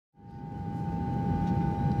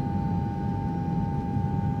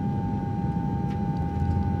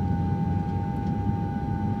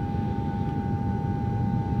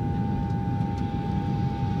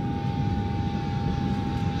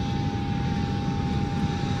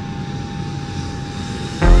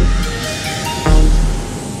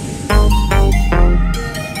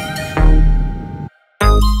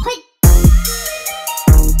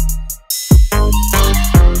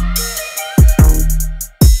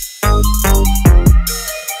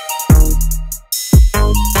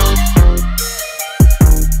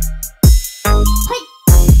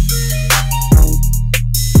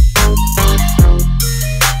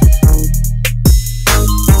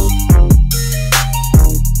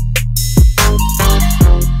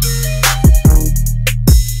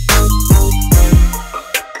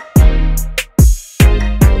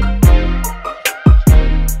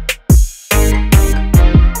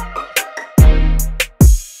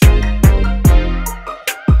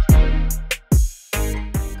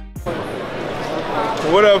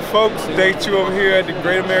What up, folks? Day 2 over here at the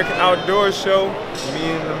Great American Outdoors Show. Me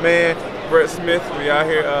and the man, Brett Smith, we out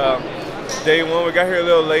here day 1. We got here a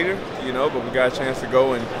little later, you know, but we got a chance to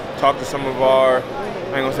go and talk to some of our, I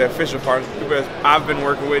ain't gonna say official partners, people that I've been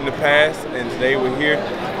working with in the past, and today we're here.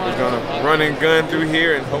 We're gonna run and gun through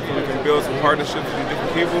here, and hopefully we can build some partnerships with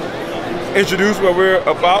different people, introduce what we're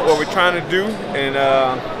about, what we're trying to do, and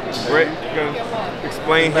Brett gonna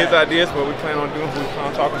explain his ideas, what we plan on doing, who we plan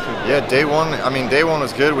on talking to. Yeah, day 1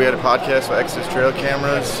 was good. We had a podcast with Exodus Trail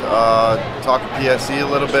Cameras, talked with PSC a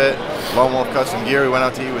little bit, Lone Wolf Custom Gear. We went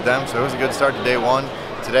out to eat with them, so it was a good start to day 1.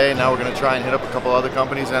 Today, now we're going to try and hit up a couple other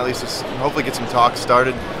companies and at least just hopefully get some talks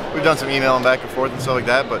started. We've done some emailing back and forth and stuff like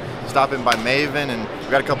that, but stopping by Maven, and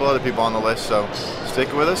we've got a couple other people on the list, so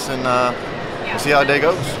stick with us and we'll see how the day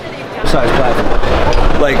goes. Besides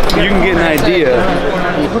platform, like you can get an idea.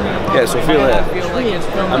 Yeah, so feel that.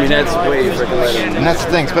 I mean, that's way freaking light. And that's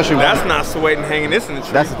the thing, especially when that's not sweating hanging this in the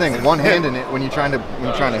tree. That's the thing. One hand in it when you're trying to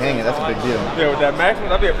hang it. That's a big deal. Yeah, with that Maxim,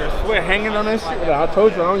 I'll be up there sweat hanging on this shit. I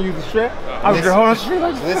told you I don't use the strap. I was there holding the strap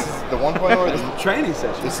like this. This is the 1.0 or the training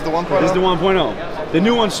session. This is the 1.0. This is the 1.0. The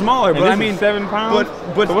new one's smaller, but I mean 7 pounds.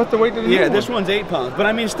 But so what's the weight of the new one? This one's 8 pounds. But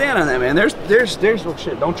I mean, stand on that, man. There's oh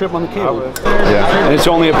shit. Don't trip on the cable. Yeah. And it's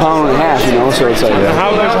only a pound and a half, you know. So it's like.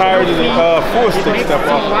 How much higher does the full stick step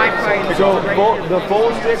off? So the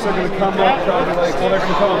full sticks are going to come up, well, they're going to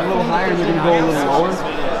come up a little higher and they're going to go a little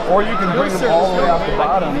lower. Or you can bring them all the way off the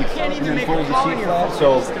bottom and then fold the seat flat.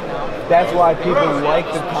 So that's why people like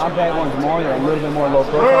the compact ones more. They're a little bit more low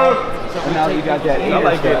profile. And now you got that. I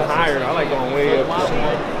like getting higher. I like going way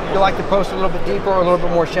up. You like to post a little bit deeper or a little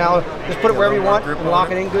bit more shallow. Just put it wherever you want and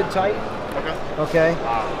lock it in good tight. Okay.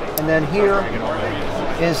 And then here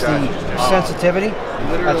is the sensitivity.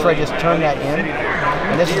 That's right, just turn that in.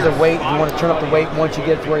 And this is the weight. You want to turn up the weight once you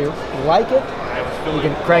get to where you like it. You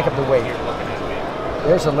can crank up the weight.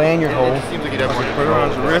 There's a lanyard hole. Seems like you'd have to put it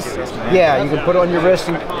on your wrist. Yeah, you can put it on your wrist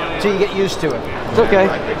until you get used to it. It's okay.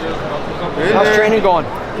 How's training going?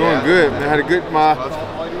 Going good. I had a good,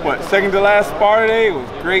 second to last spar today. It was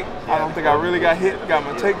great. I don't think I really got hit. Got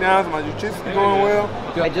my takedowns, my jiu-jitsu going well.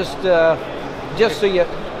 I just so you,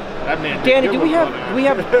 Danny, do we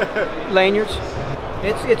have lanyards?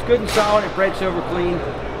 It's good and solid. It breaks over clean.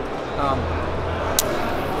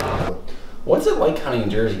 What's it like hunting in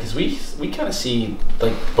Jersey? Because we kind of see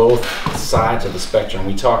like both sides of the spectrum.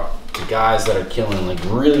 We talk to guys that are killing like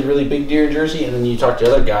really, really big deer in Jersey, and then you talk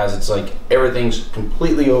to other guys, it's like everything's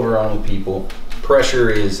completely overrun with people. Pressure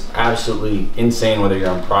is absolutely insane, whether you're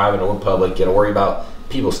on private or public. You gotta worry about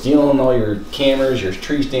people stealing all your cameras, your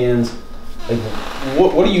tree stands. Like,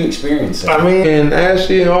 what are you experiencing? I mean, and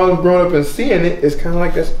actually, all them growing up and seeing it, it's kind of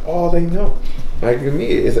like that's all they know. Like to me,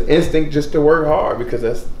 it's an instinct just to work hard because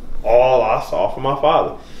that's all I saw from my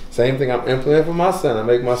father. Same thing I'm implementing for my son. I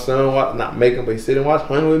make my son watch, not make him, but he sit and watch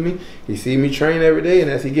hunt with me. He see me train every day, and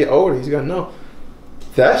as he get older, he's gonna know.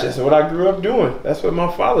 That's just what I grew up doing. That's what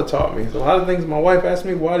my father taught me. So a lot of things my wife asked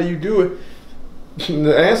me, why do you do it?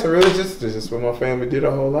 The answer really is just what my family did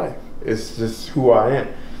our whole life. It's just who I am.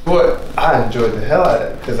 But I enjoyed the hell out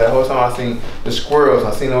of it because that whole time I seen the squirrels, I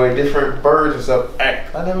seen the way different birds and stuff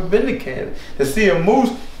act. I never been to Canada. To see a moose,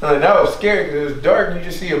 that was scary because it was dark and you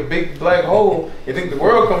just see a big black hole. You think the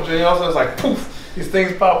world comes to you and all of a sudden it's like poof, these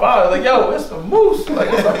things pop out. It's like, yo, it's a moose. Like,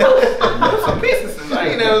 it's a moose. It's some pieces. I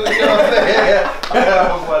ain't never, you know what I'm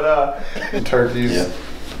saying? But turkeys. Yeah.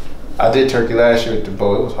 I did turkey last year at the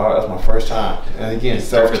bow. It was hard. That was my first time. And again,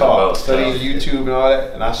 self-taught, studying YouTube and all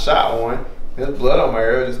that. And I shot one. There's blood on my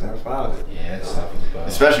arrow, just never found it. Yeah, it's tough with the bow.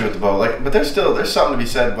 Especially with the bow. Like, but there's something to be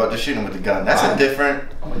said about just shooting with the gun. That's a different.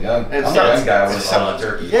 Oh my god! And I'm a gun guy with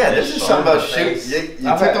turkey. Yeah, there's just something about shooting.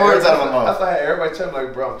 You took the words out of my mouth. That's why everybody tell me,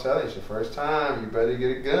 like, bro, I'm telling you, it's your first time. You better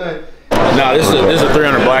get a gun. No, this is a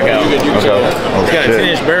 300 blackout. So it's got a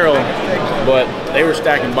 10-inch barrel, but they were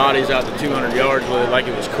stacking bodies out to 200 yards with it like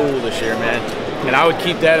it was cool this year, man. And I would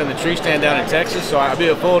keep that in the tree stand down in Texas, so I'd be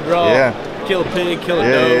a full draw, kill a pig, kill a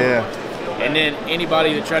doe. And then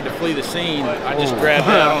anybody that tried to flee the scene, I just grab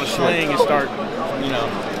that on a sling and start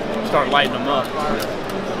lighting them up.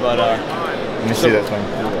 But let me see that thing.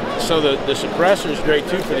 So the suppressor is great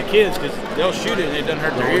too for the kids because they'll shoot it and it doesn't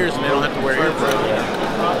hurt their ears and they don't have to wear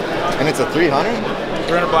earplugs. And it's a 300?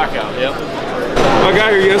 300 blackout, yep. I got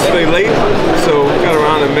here yesterday late, so got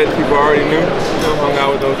around and met people I already knew. Hung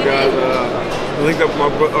out with those guys. Linked up with my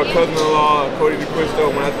cousin-in-law, Cody DeQuisto,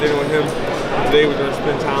 when I did it with him. Today we're gonna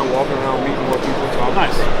spend time walking around, meeting more people. So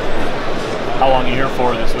nice. How long are you here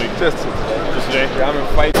for this week? Just today. Yeah, I'm in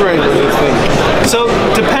fight training for this thing. So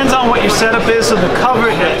depends on what your setup is. So the cover,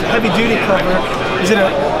 the heavy duty cover, is it a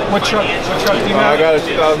What truck do you I have? got a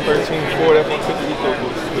 2013 Ford F-150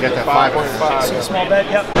 EcoBoost. You got that 5.5. Small bed,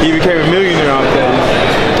 yep. He became a millionaire off that.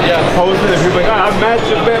 Yeah. Posting and people like, I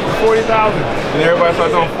matched your bet for 40,000. And everybody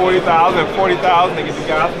starts on 40,000 and 40,000. They get the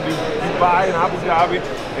guys from Dubai and Abu Dhabi.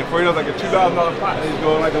 And for like a $2,000 pot, he's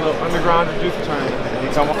going like a little underground jiu-jitsu tournament. And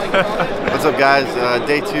he come on. What's up, guys?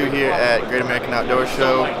 Day 2 here at Great American Outdoor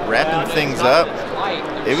Show. Wrapping things up.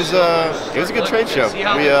 It was a good trade show.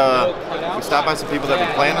 We stopped by some people that we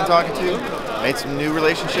planned on talking to, made some new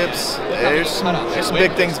relationships. There's some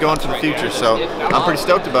big things going for the future, so I'm pretty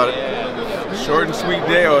stoked about it. Short and sweet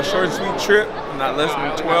day, or a short and sweet trip. Not less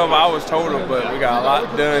than 12 hours total, but we got a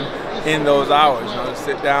lot done in those hours. You know, to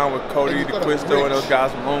sit down with Cody DeQuisto and those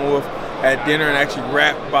guys from Lone Wolf at dinner and actually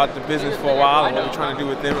rap about the business for a while and what we're trying to do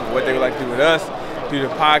with them and what they would like to do with us. Do the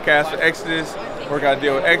podcast for Exodus, work out a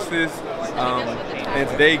deal with Exodus. And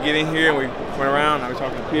today, get in here and we went around. I was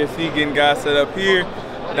talking to PSC, getting guys set up here.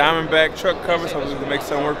 Diamondback truck covers, hopefully we can make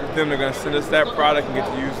some work with them. They're going to send us that product and get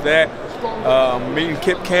to use that. Meeting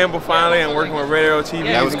Kip Campbell finally and working with Red Arrow TV.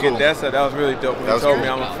 That was cool. That was really dope. He told me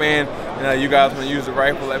I'm a fan and you guys want to use the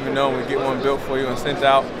rifle, let me know and we get one built for you and sent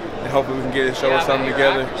out. And hopefully we can get it, show us something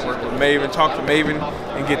together. Work with Maven, talk to Maven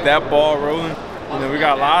and get that ball rolling. You know, we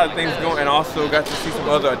got a lot of things going and also got to see some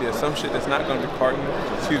other ideas. Some shit that's not going to be parking.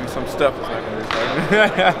 Excuse me, some stuff that's not going to be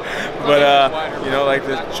parking. But, you know, like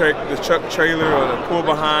the truck trailer or the pull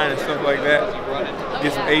behind and stuff like that.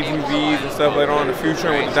 Get some ATVs and stuff later on in the future.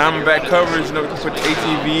 And with the Diamondback coverage, you know, we can put the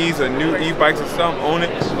ATVs or new e-bikes or something on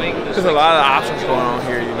it. There's a lot of options going on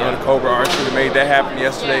here. You know, the Cobra Archery made that happen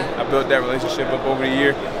yesterday. I built that relationship up over the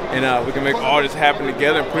year. And we can make all this happen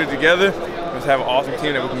together and put it together. Let's have an awesome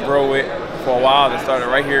team that we can grow with for a while. That started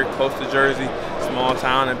right here close to Jersey, small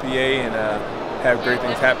town in PA, and have great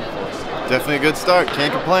things happen for us. Definitely a good start.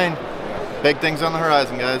 Can't complain. Big things on the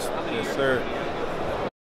horizon, guys. Yes, sir.